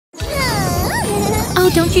Oh,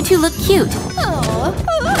 don't you two look cute?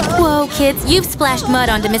 Whoa, kids, you've splashed mud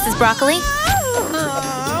onto Mrs. Broccoli.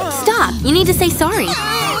 Stop, you need to say sorry.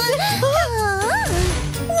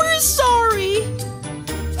 We're sorry.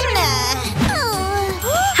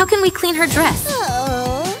 How can we clean her dress?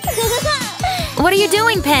 What are you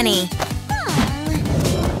doing, Penny?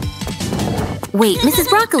 Wait, Mrs.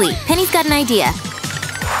 Broccoli, Penny's got an idea.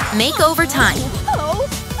 Makeover time.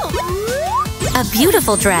 A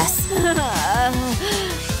beautiful dress.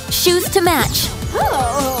 Shoes to match.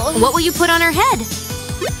 What will you put on her head?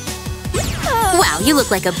 Wow, you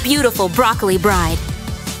look like a beautiful broccoli bride.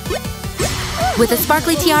 With a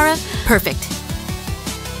sparkly tiara? Perfect.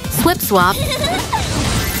 Swip swap.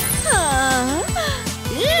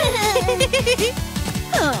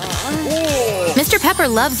 Mr. Pepper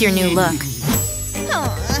loves your new look.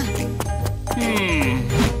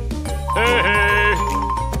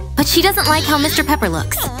 But she doesn't like how Mr. Pepper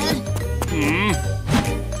looks.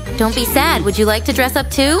 Don't be sad. Would you like to dress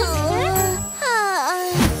up too?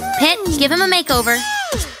 Pit, give him a makeover.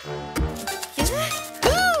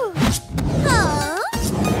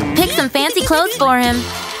 Pick some fancy clothes for him.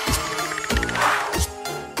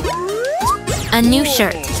 A new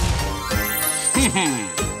shirt.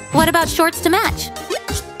 What about shorts to match?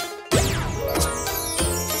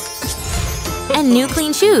 And new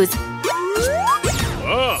clean shoes.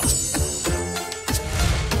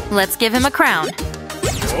 Let's give him a crown.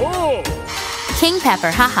 King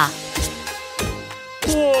Pepper, haha.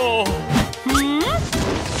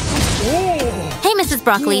 Hey, Mrs.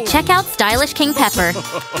 Broccoli, check out stylish King Pepper.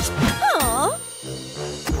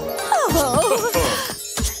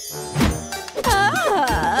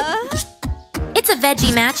 It's a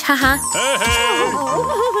veggie match, haha.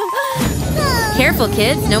 Careful,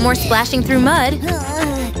 kids, no more splashing through mud.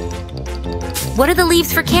 What are the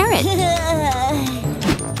leaves for carrot?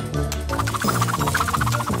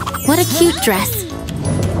 What a cute dress.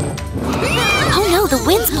 Oh no, the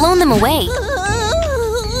wind's blown them away.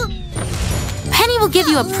 Penny will give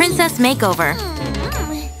you a princess makeover.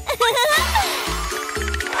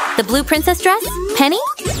 The blue princess dress? Penny?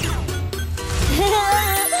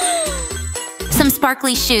 Some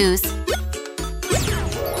sparkly shoes.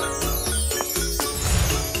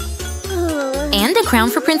 And a crown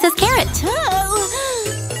for Princess Carrot.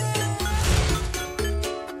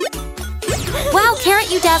 Wow, Carrot,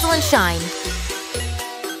 you dazzle and shine.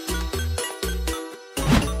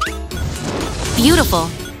 Beautiful.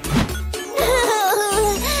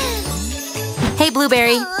 Hey,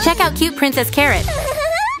 Blueberry, check out cute Princess Carrot.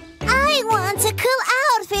 I want a cool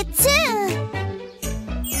outfit too.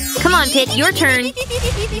 Come on, Pit, your turn.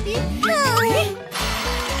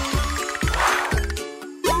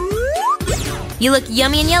 You look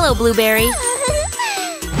yummy and yellow, Blueberry.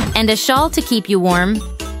 And a shawl to keep you warm.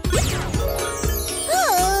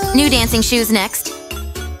 New dancing shoes next.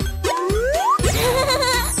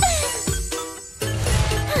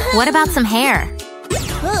 What about some hair?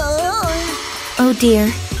 Oh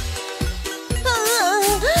dear.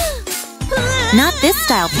 Not this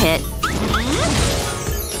style, Pit.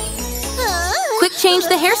 Quick change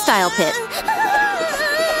the hairstyle, Pit.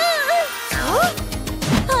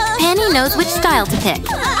 Penny knows which style to pick.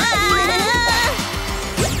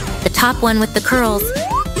 The top one with the curls.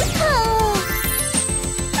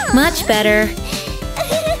 Much better.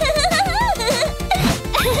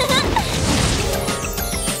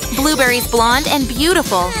 Blueberry's blonde and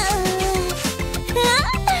beautiful.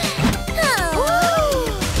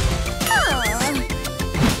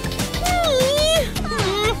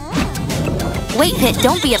 Wait, Pit,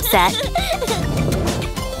 don't be upset.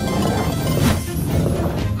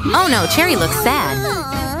 Oh no, Cherry looks sad.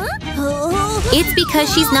 It's because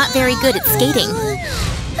she's not very good at skating.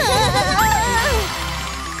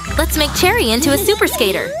 Let's make Cherry into a super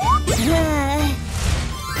skater.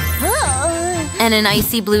 And an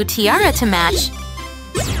icy blue tiara to match.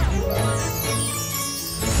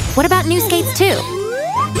 What about new skates too?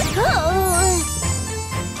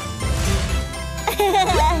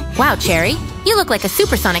 Wow, Cherry, you look like a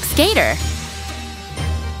supersonic skater.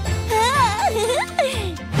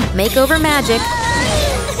 Makeover magic.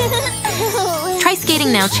 Try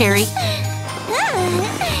skating now, Cherry.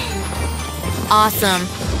 Awesome.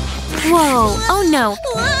 Whoa, oh no.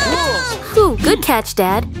 Whew, good catch,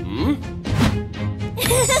 Dad.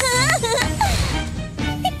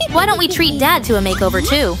 Why don't we treat Dad to a makeover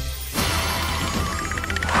too?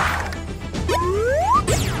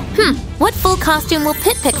 What full costume will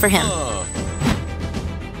Pit pick for him?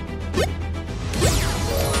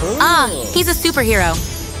 Ah, he's a superhero.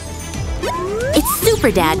 It's Super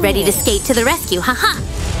Dad ready to skate to the rescue, haha!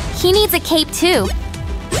 He needs a cape too.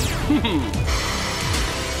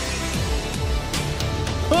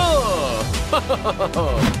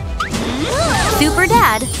 Super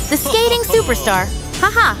Dad, the skating superstar.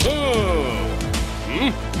 Haha.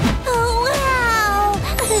 Oh, wow!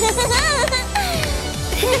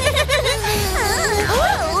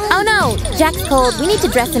 Oh no, Jack's cold. We need to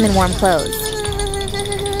dress him in warm clothes.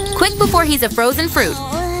 Quick before he's a frozen fruit.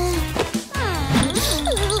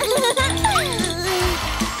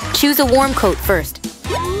 Choose a warm coat first.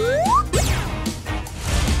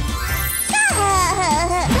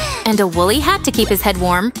 And a woolly hat to keep his head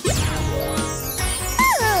warm.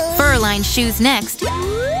 Fur-lined shoes next.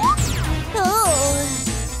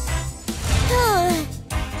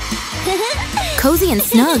 Cozy and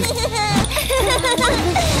snug.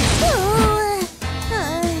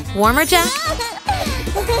 Warmer, Jack?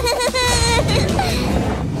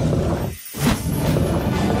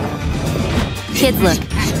 Kids, look.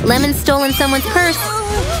 Lemon's stolen someone's purse.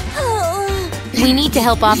 We need to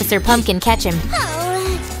help Officer Pumpkin catch him.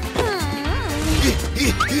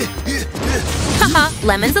 Haha,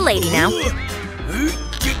 Lemon's a lady now.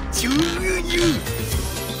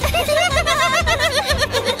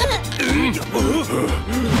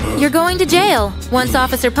 You're going to jail once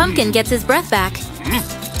Officer Pumpkin gets his breath back.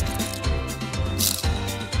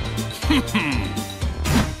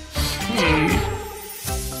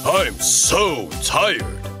 I'm so tired.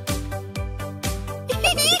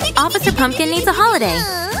 Officer Pumpkin needs a holiday.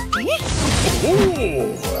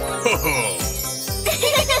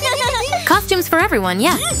 Costumes for everyone,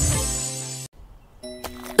 yeah.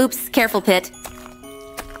 Oops, careful, Pit.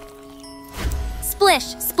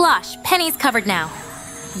 Splish, splosh, Penny's covered now.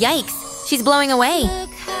 Yikes, she's blowing away.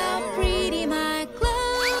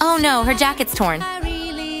 Oh no, her jacket's torn.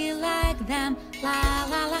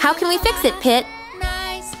 How can we fix it, Pit?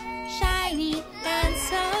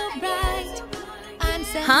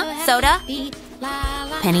 Huh? Soda?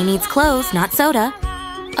 Penny needs clothes, not soda.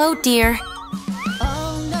 Oh dear.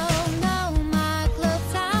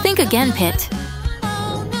 Think again, Pit.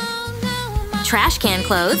 Trash can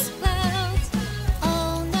clothes?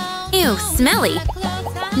 Ew, smelly.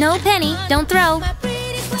 No, Penny, don't throw.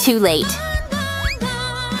 Too late.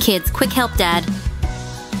 Kids, quick help, Dad.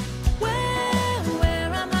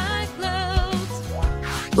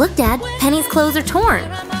 Look, Dad, Penny's clothes are torn.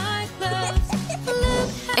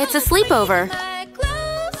 It's a sleepover.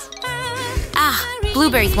 Ah,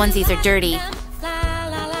 Blueberry's onesies are dirty.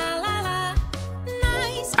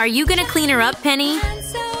 Are you gonna clean her up, Penny?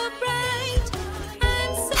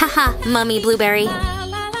 Haha, Mummy Blueberry.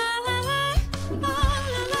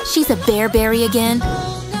 She's a bearberry again.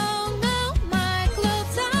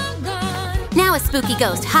 Now a spooky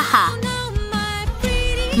ghost, haha.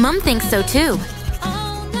 Mum thinks so too.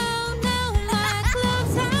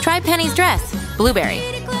 Try Penny's dress, Blueberry.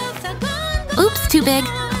 Oops, too big.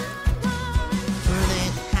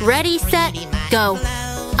 Ready, set, go.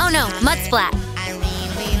 Oh no, mud splat.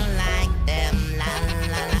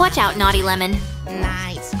 Watch out, naughty Lemon.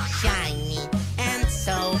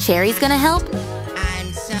 Cherry's gonna help?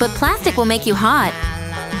 But plastic will make you hot.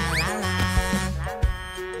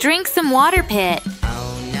 Drink some water, Pit.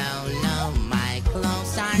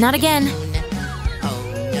 Not again.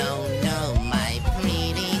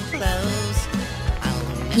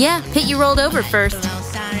 Yeah, Pit, you rolled over first.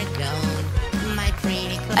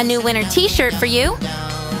 A new winter t-shirt for you.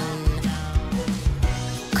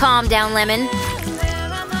 Calm down, Lemon.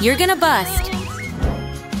 You're gonna bust.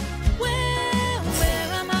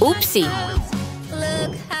 Oopsie.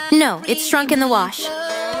 No, it's shrunk in the wash.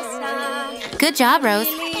 Good job, Rose.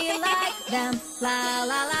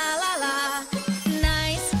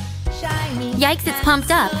 Yikes, it's pumped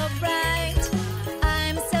up.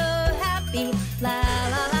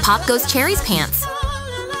 Pop goes Cherry's pants.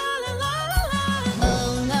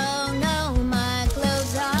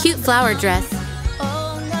 Cute flower dress.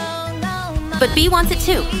 But Bee wants it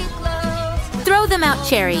too. Throw them out,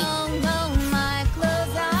 Cherry.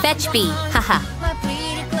 Fetch Bee, haha.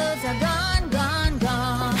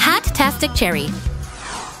 Hat-tastic Cherry.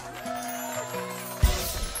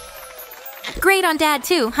 Great on Dad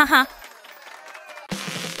too, haha.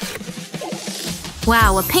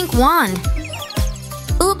 Wow, a pink wand.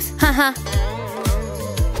 Oops, haha.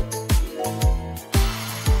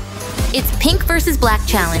 It's pink versus black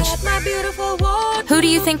challenge. Who do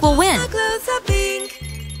you think will win?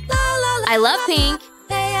 I love pink.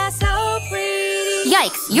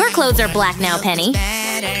 Yikes, your clothes are black now, Penny.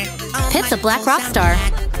 Pit's a black rock star.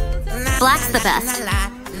 Black's the best.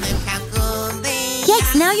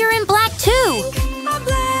 Yikes, now you're in black too.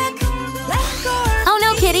 Oh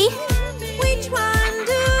no, Kitty.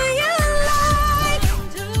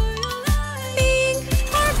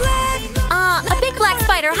 A big black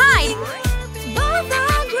spider, hide!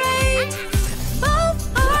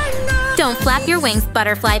 Flap your wings,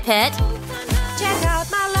 Butterfly Pit. Check out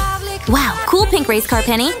my lovely Wow, cool pink race car,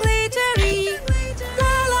 Penny. glittery.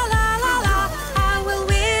 La la la la la. I will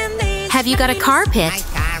win this. Have you got a car, Pit?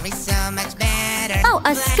 car is so much better. Oh,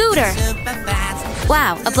 a scooter. Super fast.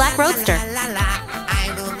 Wow, a black roadster. La la,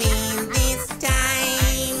 I will win this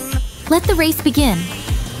time. Let the race begin.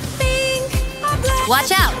 Pink or black,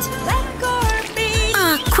 Watch out! black or pink.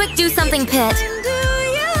 Ah, quick, do something, Pit. Do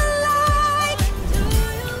you like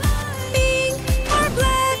pink or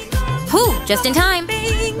black? Whew, just in time.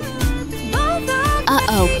 Pink. Both are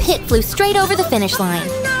Uh-oh, Pit flew straight over the finish line.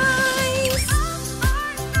 nice.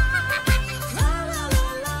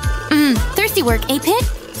 Thirsty work, eh, Pit?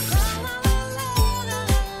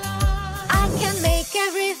 I can make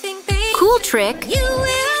everything pink. Cool trick. You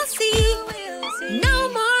will see. No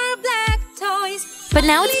more black toys. But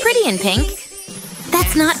now it's pretty in pink.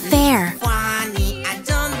 That's not fair. Funny, I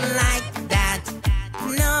don't like that.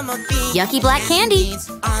 No more pink. Yucky black candy. It's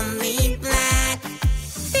only black.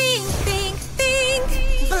 Pink, pink,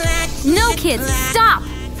 pink. Black. No, kids, stop!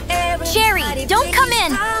 Cherry, Everybody don't come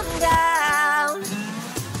in. calm down.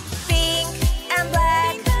 Pink and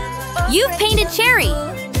black. You've painted Cherry.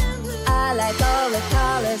 I like all the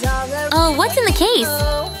colors of the Oh, what's in the case?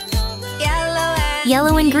 yellow and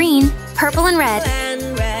Yellow and green, purple and red.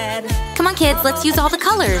 red. Come on, kids, let's use all the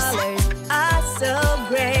colors. Colors are so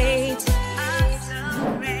great.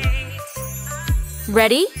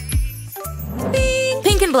 Ready? Pink,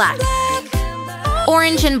 Pink and black. black,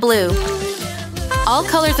 Orange and blue. All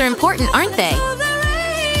colors are important, aren't they?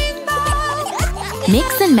 the rainbow.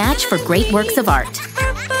 Mix and match for great works of art.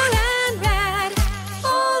 Purple and red.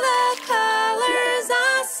 All the colors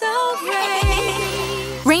are so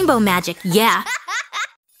great. Rainbow magic, yeah.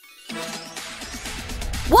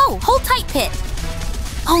 Whoa, hold tight, Pit.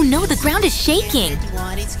 Oh no, the ground is shaking.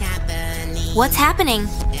 What is happening? What's happening?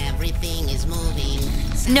 Everything is moving.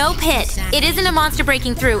 No, Pit. It isn't a monster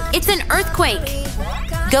breaking through. It's an earthquake.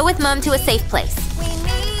 Go with Mom to a safe place. We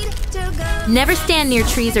need to go. Never stand near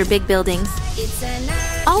trees or big buildings. It's an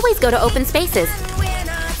earth. Always go to open spaces. We're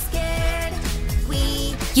not scared.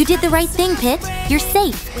 We You did the right thing, Pit. You're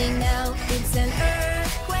safe. know it's an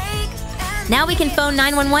earthquake. And Now we can phone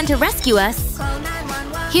 911 to rescue us. call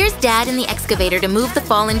 911. Here's Dad in the excavator to move the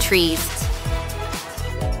fallen trees.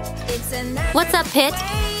 It's an earthquake. What's up, Pit?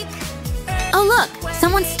 Oh, look.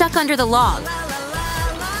 Someone's stuck under the log.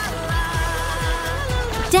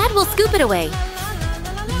 Dad will scoop it away.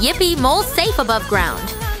 Yippee, mole's safe above ground.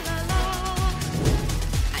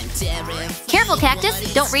 I'm terrified. Careful,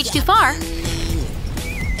 Cactus. Don't reach too far.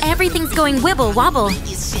 Everything's going wibble wobble.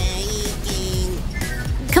 It's shaking.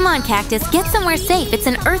 Come on, Cactus. Get somewhere safe. It's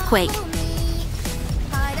an earthquake.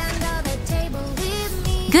 Hide under the table with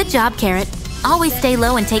me. Good job, Carrot. Always stay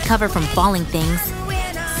low and take cover from falling things.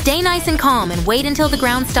 We're not Stay nice and calm and wait until the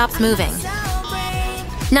ground stops moving. so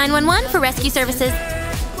great. 911 for rescue services.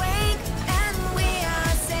 Earthquake. And we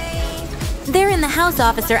are safe. They're in the house,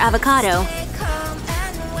 Officer Avocado. Stay calm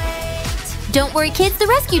and wait. Don't worry, kids. The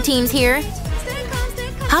rescue team's here. Stay calm, stay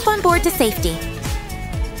calm. Hop on board to safety.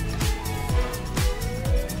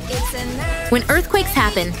 It's an earthquake. When earthquakes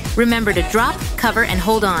happen, remember to drop, cover, and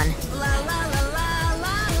hold on. La la la la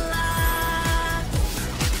la la.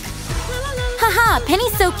 Haha,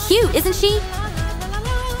 Penny's so cute, isn't she?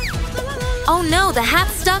 Oh no, the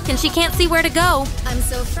hat's stuck and she can't see where to go. I'm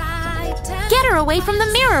so frightened. Get her away from the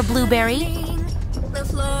mirror, Blueberry. The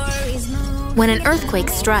floor is moving. When an earthquake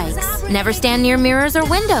strikes, never stand near mirrors or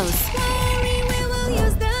windows. Very, we will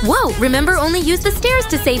use the Whoa, remember only use the stairs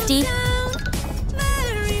to safety.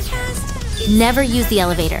 very fast. Never use the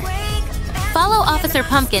elevator. Follow Officer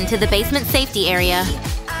Pumpkin to the basement safety area.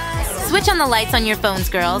 Switch on the lights on your phones,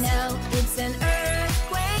 girls. No, it's an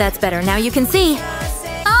earthquake. That's better, now you can see.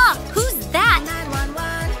 Ah, who's that?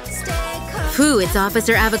 911, stay calm. Phew, it's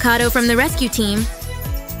Officer Avocado from the rescue team.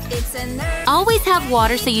 It's an Always have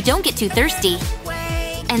water so you don't get too thirsty.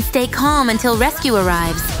 earthquake. And stay calm until rescue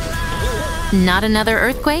arrives. Not another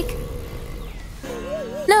earthquake?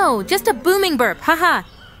 No, just a booming burp, haha.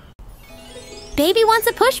 Baby wants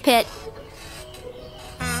a push pit.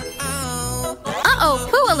 Uh-oh,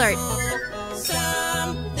 poo alert.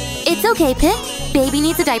 It's okay, Pit. Baby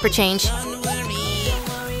needs a diaper change.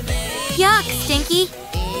 Yuck, Stinky.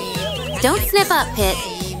 Don't snip up, Pit.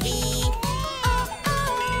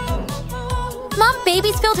 Mom,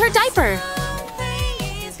 baby's filled her diaper.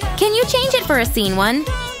 Can you change it for a scene one?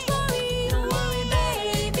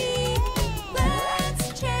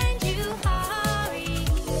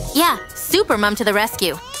 Yeah, super mom to the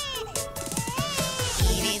rescue.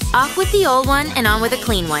 Off with the old one and on with a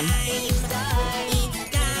clean one.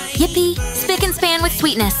 Yippee, spick and span with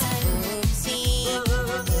sweetness.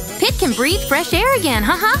 Pit can breathe fresh air again,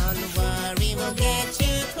 haha. Worry, we'll get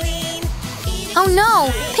you clean. Oh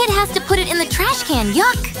no, Pit has to put it in the trash can,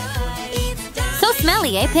 yuck. So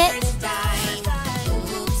smelly, eh, Pit?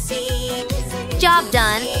 Job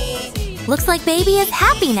done. Looks like baby is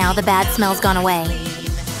happy now the bad smell's gone away.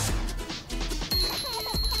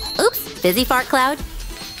 Oops, fizzy fart cloud.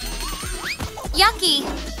 Yucky.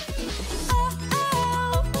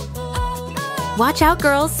 Watch out,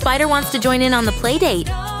 girls. Spider wants to join in on the play date.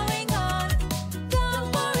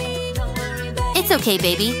 It's okay,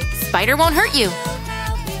 baby. Spider won't hurt you.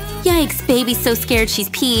 Yikes, baby's so scared she's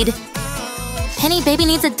peed. Penny, baby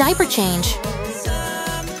needs a diaper change.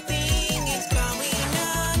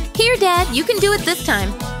 Here, Dad, you can do it this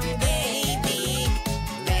time.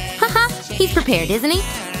 Haha, he's prepared, isn't he?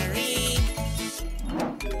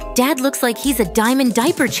 Dad looks like he's a diamond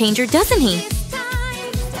diaper changer, doesn't he?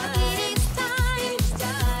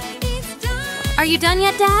 Are you done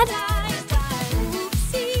yet, Dad?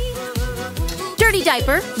 Dirty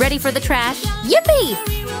diaper, ready for the trash. Yippee!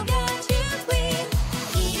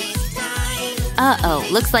 Uh-oh,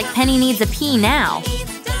 looks like Penny needs a pee now.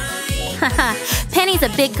 Haha, Penny's a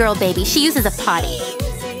big girl, baby. She uses a potty.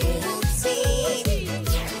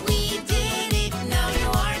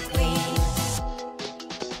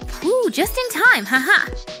 Ooh, just in time, haha.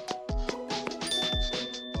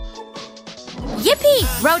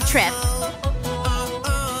 Yippee! Road trip.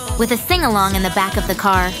 With a sing-along in the back of the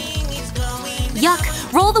car.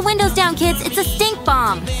 Yuck! Roll the windows down, kids! It's a stink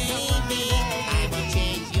bomb!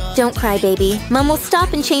 Don't cry, baby. Mom will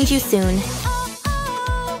stop and change you soon.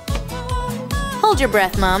 Hold your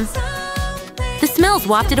breath, Mom. The smell's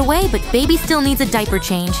wafted away, but baby still needs a diaper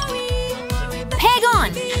change. Peg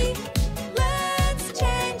on!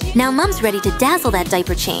 Now Mom's ready to dazzle that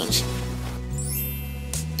diaper change.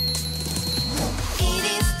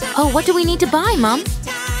 Oh, what do we need to buy, Mom?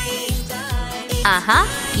 Uh-huh.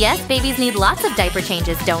 Yes, babies need lots of diaper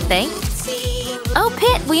changes, don't they? Oh,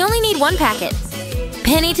 Pit, we only need one packet.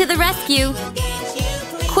 Penny to the rescue!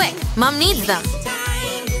 Quick, Mom needs them.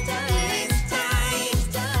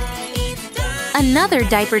 Another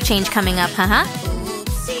diaper change coming up, haha.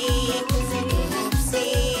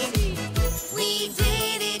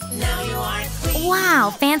 Wow,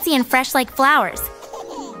 fancy and fresh like flowers.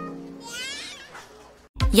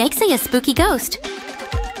 Yikesy, a spooky ghost.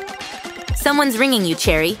 Someone's ringing you,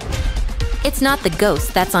 Cherry. It's not the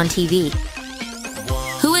ghost that's on TV.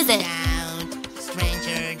 Who is it?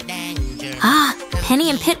 Ah, Penny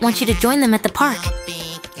and Pit want you to join them at the park.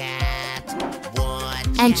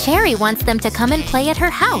 And Cherry wants them to come and play at her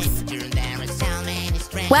house.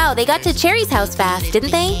 Wow, they got to Cherry's house fast,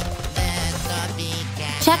 didn't they?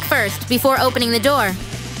 Check first before opening the door.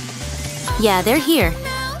 Yeah, they're here.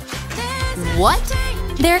 What?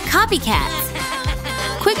 They're copycats.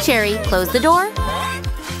 Quick, Cherry, close the door.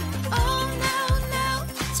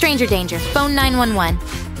 Stranger danger, phone 911.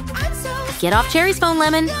 Get off Cherry's phone,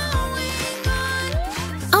 Lemon.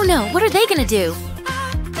 Oh no, what are they gonna do?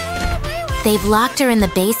 They've locked her in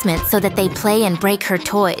the basement so that they play and break her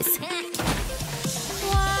toys.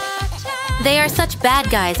 They are such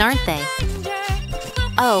bad guys, aren't they?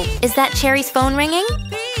 Oh, is that Cherry's phone ringing?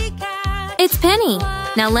 It's Penny.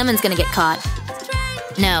 Now Lemon's gonna get caught.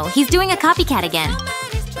 No, he's doing a copycat again.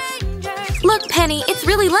 Look, Penny, it's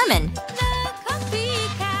really Lemon.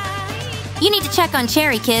 You need to check on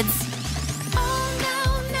Cherry, kids.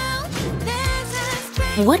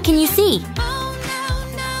 What can you see?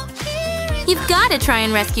 You've got to try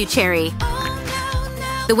and rescue Cherry.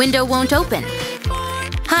 The window won't open.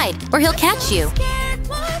 Hide, or he'll catch you.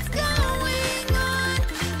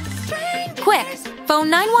 Quick, phone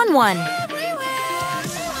 911.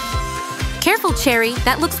 Careful, Cherry,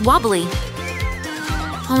 that looks wobbly.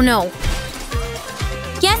 Oh no.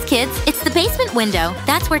 Yes, kids, it's the basement window.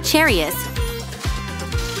 That's where Cherry is.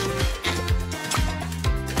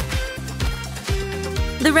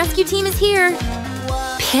 The rescue team is here.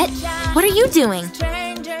 Pit, what are you doing?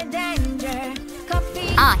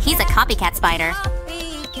 Ah, he's a copycat spider.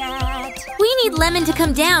 We need Lemon to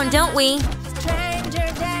come down, don't we?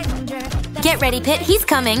 Get ready, Pit, he's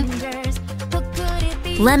coming.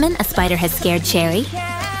 Lemon, a spider has scared Cherry.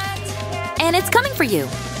 And it's coming for you.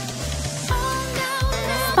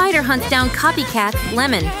 Spider hunts down copycat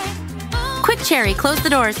Lemon. Quick, Cherry, close the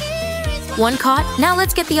doors. One caught, now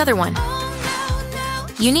let's get the other one.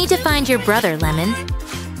 You need to find your brother, Lemon.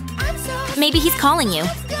 Maybe he's calling you.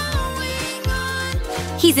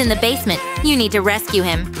 He's in the basement. You need to rescue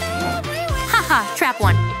him. Haha, trap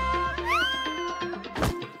one.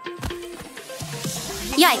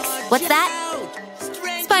 Yikes, what's that?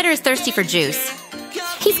 Spider is thirsty for juice.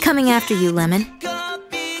 He's coming after you, Lemon.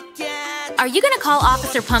 Are you gonna call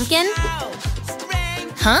Officer Pumpkin?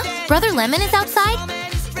 Huh? Brother Lemon is outside?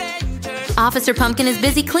 Officer Pumpkin is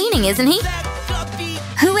busy cleaning, isn't he?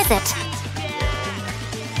 Who is it?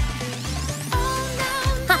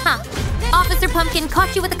 Haha! Officer Pumpkin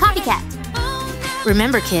caught you with a copycat.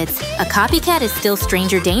 Remember, kids, a copycat is still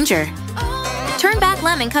stranger danger. Turn back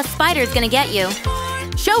Lemon, cause Spider's gonna get you.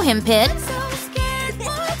 Show him, Pit.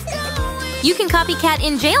 You can copycat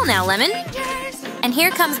in jail now, Lemon. And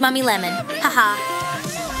here comes Mummy Lemon. Haha.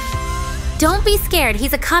 Don't be scared,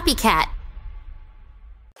 he's a copycat.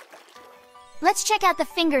 Let's check out the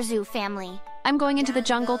Finger Zoo family. I'm going into the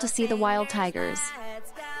jungle to see the wild tigers.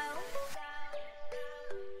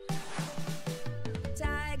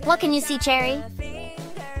 What can you see, Cherry?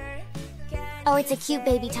 Oh, it's a cute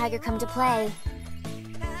baby tiger come to play.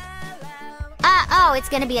 Oh, it's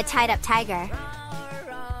gonna be a tied-up tiger.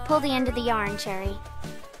 Pull the end of the yarn, Cherry.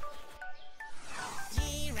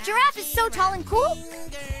 Giraffe is so tall and cool.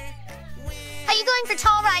 Are you going for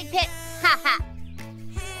tall ride, Pit? Haha.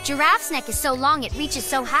 Giraffe's neck is so long it reaches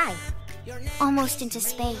so high. Almost into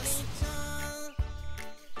space.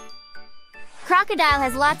 Crocodile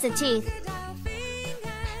has lots of teeth.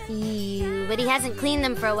 Ew, but he hasn't cleaned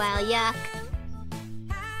them for a while, yuck.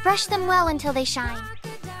 Brush them well until they shine.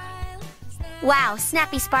 Wow,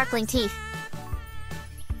 snappy sparkling teeth.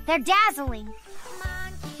 They're dazzling.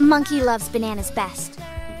 Monkey loves bananas best.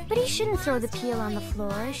 But he shouldn't throw the peel on the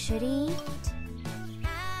floor, should he?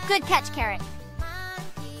 Good catch, Carrot.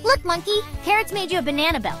 Look, Monkey, Carrot's made you a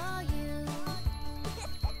banana belt.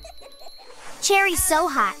 Cherry's so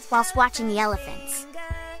hot whilst watching the elephants.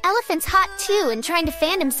 Elephant's hot too and trying to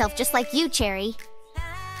fan himself just like you, Cherry.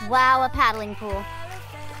 Wow, a paddling pool.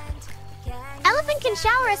 Elephant can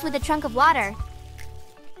shower us with a trunk of water.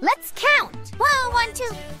 Let's count. 1, 2,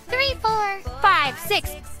 3, 4, 5,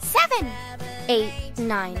 6, 7, 8,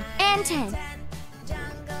 9, and 10.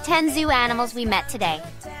 10 zoo animals we met today.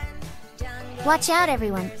 Watch out,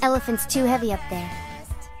 everyone. Elephant's too heavy up there.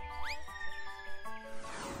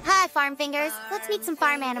 Hi, Farm Fingers. Let's meet some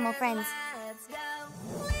farm animal friends.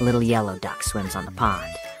 Little yellow duck swims on the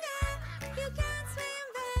pond.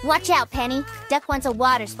 Watch out, Penny. Duck wants a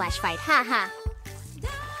water splash fight. Ha ha.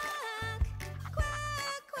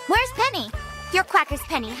 Where's Penny? Your Quacker's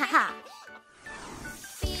Penny. Ha ha.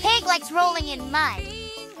 Pig likes rolling in mud.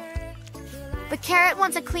 But Carrot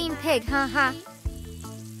wants a clean pig. Ha ha.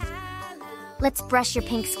 Let's brush your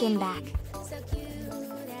pink skin back.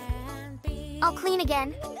 I'll clean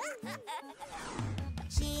again.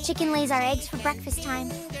 Chicken lays our eggs for breakfast time.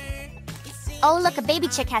 Oh, look, a baby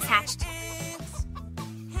chick has hatched.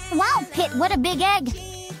 Wow, Pit, what a big egg!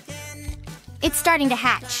 It's starting to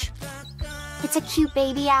hatch. It's a cute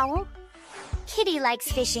baby owl. Kitty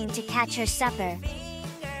likes fishing to catch her supper.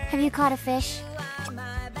 Have you caught a fish?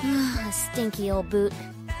 A stinky old boot.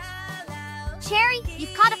 Cherry,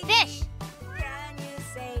 you've caught a fish!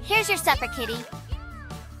 Here's your supper, Kitty.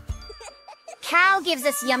 Cow gives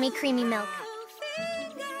us yummy creamy milk.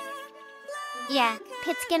 Yeah,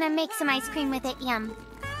 Pit's gonna make some ice cream with it, yum.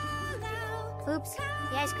 Oops,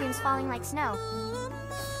 the ice cream's falling like snow.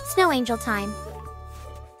 Snow angel time.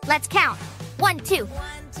 Let's count. 1, 2,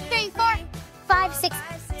 3, 4, 5, 6,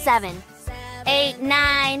 7, 8,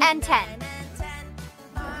 9, and 10.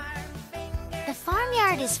 The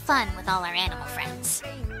farmyard is fun with all our animal friends.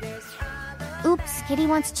 Oops, Kitty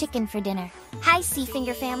wants chicken for dinner. Hi,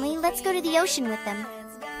 Seafinger family. Let's go to the ocean with them.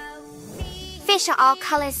 Fish are all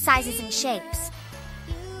colors, sizes, and shapes.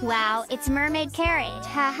 Wow, it's Mermaid Carrot.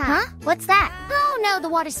 Haha. Huh? What's that? Oh no, the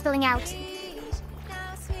water's spilling out.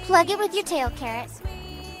 Plug it with your tail, Carrot.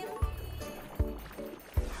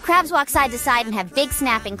 Crabs walk side to side and have big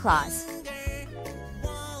snapping claws.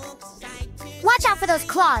 Watch out for those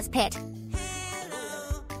claws, Pit.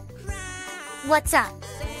 What's up?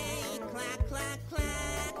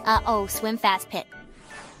 Uh-oh, swim fast, Pit.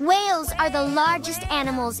 Whales are the largest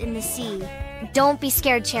animals in the sea. Don't be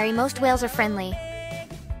scared, Cherry. Most whales are friendly.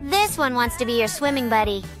 This one wants to be your swimming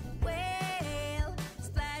buddy.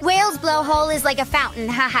 Whale's blowhole is like a fountain,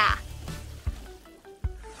 haha.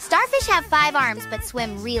 Starfish have 5 arms but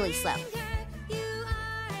swim really slow.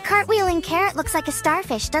 Cartwheeling Carrot looks like a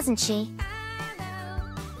starfish, doesn't she?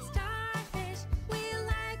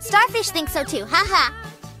 Starfish thinks so too, haha.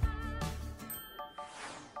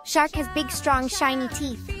 Shark has big, strong, shiny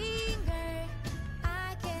teeth.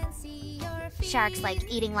 Sharks like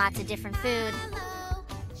eating lots of different food.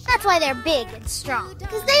 That's why they're big and strong,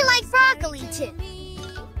 because they like broccoli too.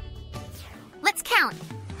 Let's count.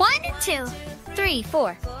 1, 2, 3,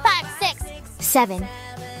 4, 5, 6, 7,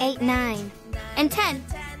 8, 9, and 10.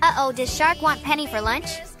 Uh-oh, does Shark want Penny for lunch?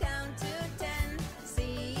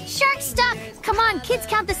 Shark's stuck! Come on, kids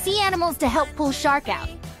count the sea animals to help pull Shark out.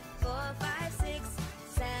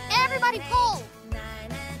 Everybody pull!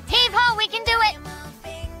 Heave ho, we can do it!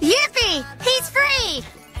 Yippee! He's free!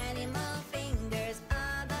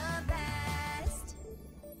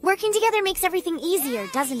 Working together makes everything easier,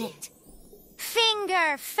 doesn't it?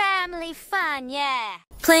 Finger family fun, yeah!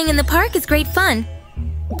 Playing in the park is great fun.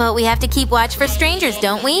 But we have to keep watch for strangers,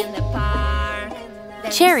 don't we?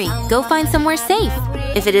 Cherry, go find somewhere safe.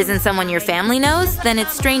 If it isn't someone your family knows, then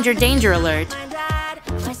it's stranger danger alert.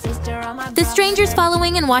 The stranger's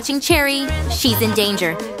following and watching Cherry. She's in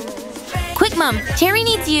danger. Quick, Mom, Cherry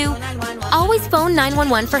needs you. Always phone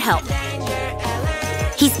 911 for help.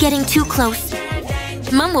 He's getting too close.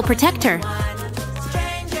 Mom will protect her.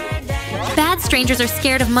 Bad strangers are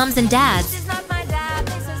scared of mums and dads.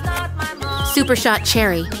 Super shot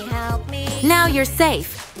Cherry. Now you're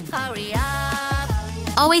safe.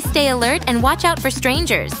 Always stay alert and watch out for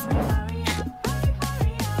strangers.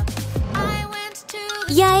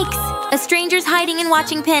 Yikes! A stranger's hiding and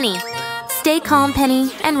watching Penny. Stay calm,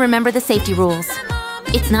 Penny, and remember the safety rules.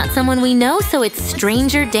 It's not someone we know, so it's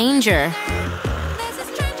stranger danger.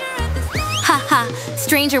 Haha!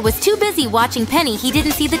 Stranger was too busy watching Penny, he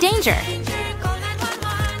didn't see the danger.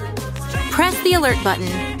 Press the alert button.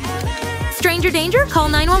 Stranger danger, call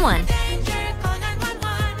 911.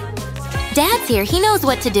 Dad's here, he knows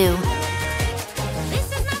what to do.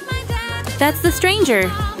 That's the stranger.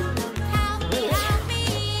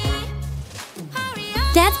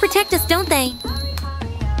 Dads protect us, don't they?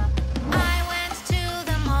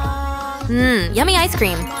 Yummy ice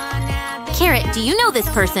cream. Carrot, do you know this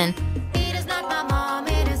person?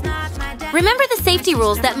 Remember the safety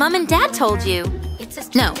rules that Mom and Dad told you.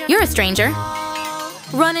 No, you're a stranger.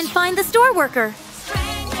 Run and find the store worker.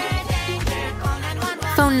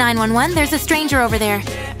 Phone 911, there's a stranger over there.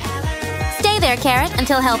 Stay there, Carrot,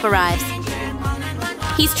 until help arrives.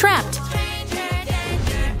 He's trapped.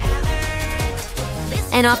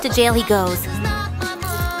 And off to jail he goes.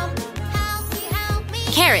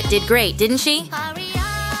 Carrot did great, didn't she?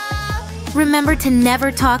 Remember to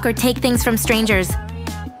never talk or take things from strangers.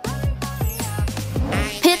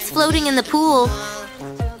 Pit's floating in the pool.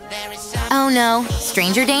 Oh no,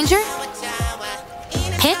 stranger danger?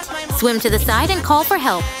 Pit, swim to the side and call for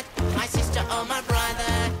help.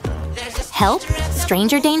 Help?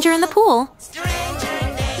 Stranger danger in the pool?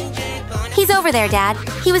 He's over there, Dad.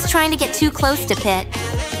 He was trying to get too close to Pit.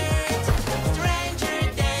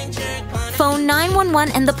 Phone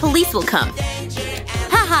 911 and the police will come.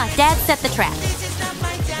 Haha, Dad set the trap.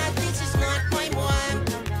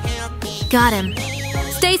 Got him.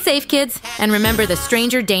 Stay safe, kids, and remember the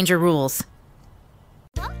stranger danger rules.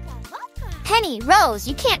 Penny, Rose,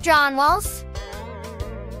 you can't draw on walls.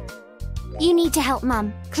 You need to help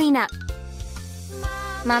Mom clean up.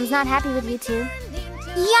 Mom's not happy with you two.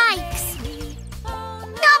 Yikes!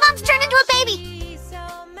 No, Mom's turned into a baby!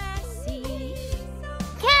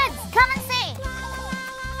 Kids, come and see!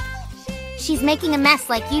 She's making a mess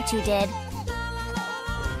like you two did.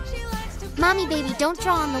 Mommy, baby, don't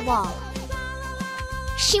draw on the wall.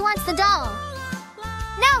 She wants the doll.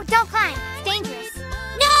 No, don't climb. It's dangerous.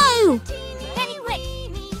 No! Penny, quick!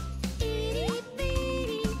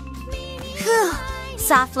 Phew.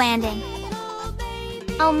 Soft landing.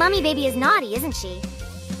 Oh, Mummy Baby is naughty, isn't she?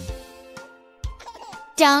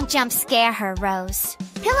 Don't jump scare her, Rose.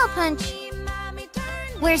 Pillow punch.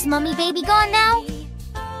 Where's Mummy Baby gone now?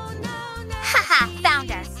 Haha,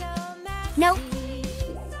 found her. Nope.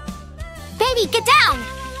 Baby, get down!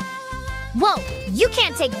 Whoa, you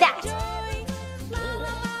can't take that!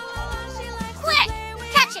 Quick,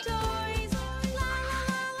 catch it!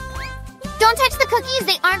 Don't touch the cookies,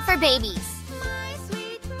 they aren't for babies.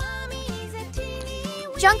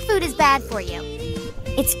 Junk food is bad for you.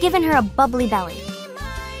 It's given her a bubbly belly.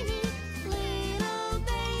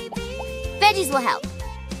 Veggies will help.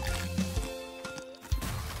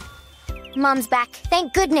 Mom's back,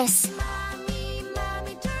 thank goodness.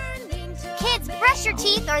 Kids, brush your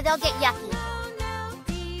teeth or they'll get yucky.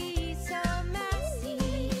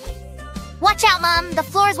 Watch out, Mom. The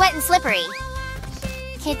floor's wet and slippery.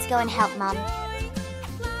 Kids, go and help Mom.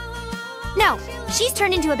 No, she's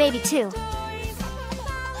turned into a baby too.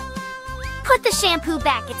 Put the shampoo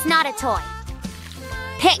back. It's not a toy.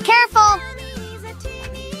 Pit, careful!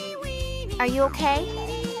 Are you okay?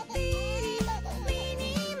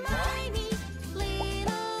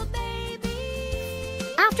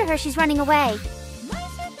 After her, she's running away.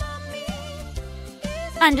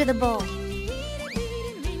 Under the bowl.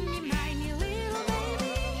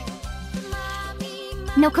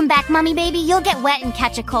 No, come back, Mummy Baby. You'll get wet and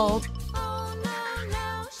catch a cold.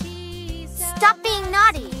 Stop being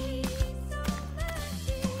naughty.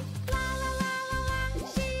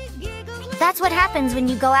 That's what happens when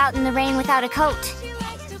you go out in the rain without a coat.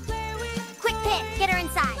 Quick, Pit, get her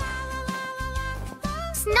inside.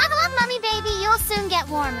 Snuggle up, Mummy baby, you'll soon get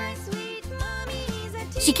warmer.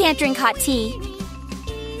 She can't drink hot tea.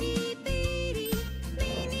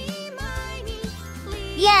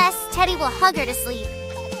 Yes, Teddy will hug her to sleep.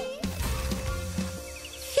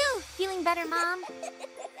 Phew, feeling better, Mom?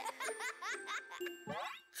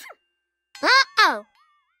 Uh-oh!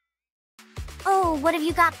 Oh, what have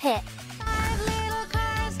you got, Pit?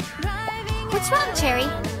 What's wrong, Cherry?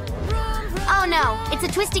 Oh no, it's a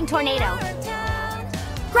twisting tornado.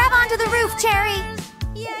 Grab onto the roof, Cherry!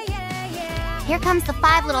 Here comes the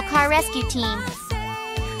 5 little car rescue team.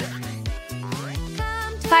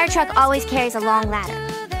 Fire truck always carries a long ladder.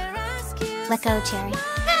 Let go, Cherry.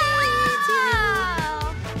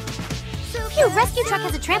 Phew, rescue truck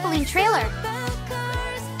has a trampoline trailer.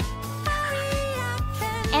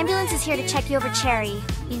 Ambulance is here to check you over, Cherry.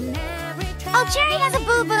 Oh, Cherry has a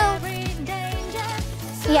boo-boo!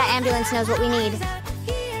 Yeah, ambulance knows what we need.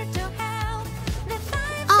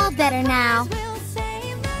 All better now.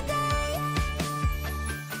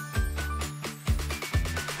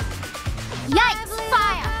 Yikes!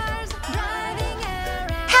 Fire!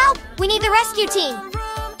 Help! We need the rescue team!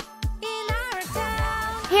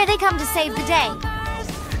 Here they come to save the day.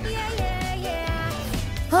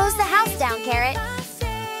 Hose the house down, Carrot.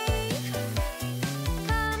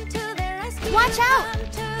 Watch out!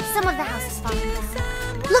 Some of the house is falling down.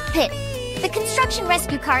 Look, Pit! The construction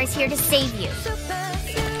rescue car is here to save you.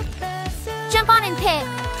 Jump on in, Pit!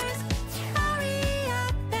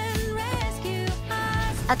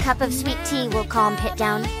 A cup of sweet tea will calm Pit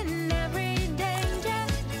down.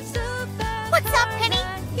 What's up, Penny?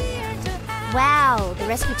 Wow, the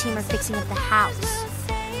rescue team are fixing up the house.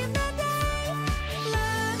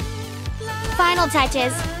 Final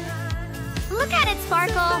touches. Look at it,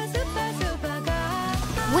 Sparkle!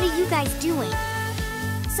 What are you guys doing?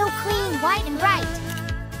 So clean, white, and bright.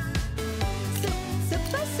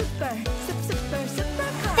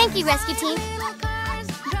 Thank you, rescue team.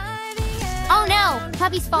 Oh no,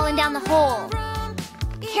 Puppy's fallen down the hole.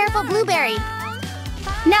 Careful, Blueberry.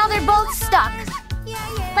 Now they're both stuck.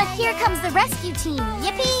 But here comes the rescue team.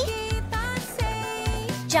 Yippee!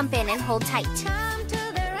 Jump in and hold tight.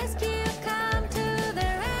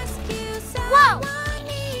 Whoa!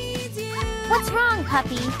 What's wrong,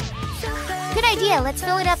 Puppy? Good idea, let's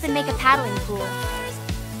fill it up and make a paddling pool.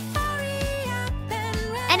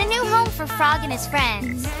 And a new home for Frog and his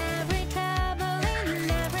friends.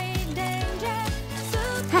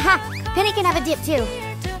 Haha, Penny can have a dip too.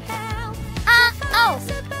 Oh!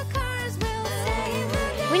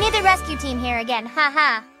 We need the rescue team here again,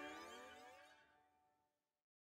 haha.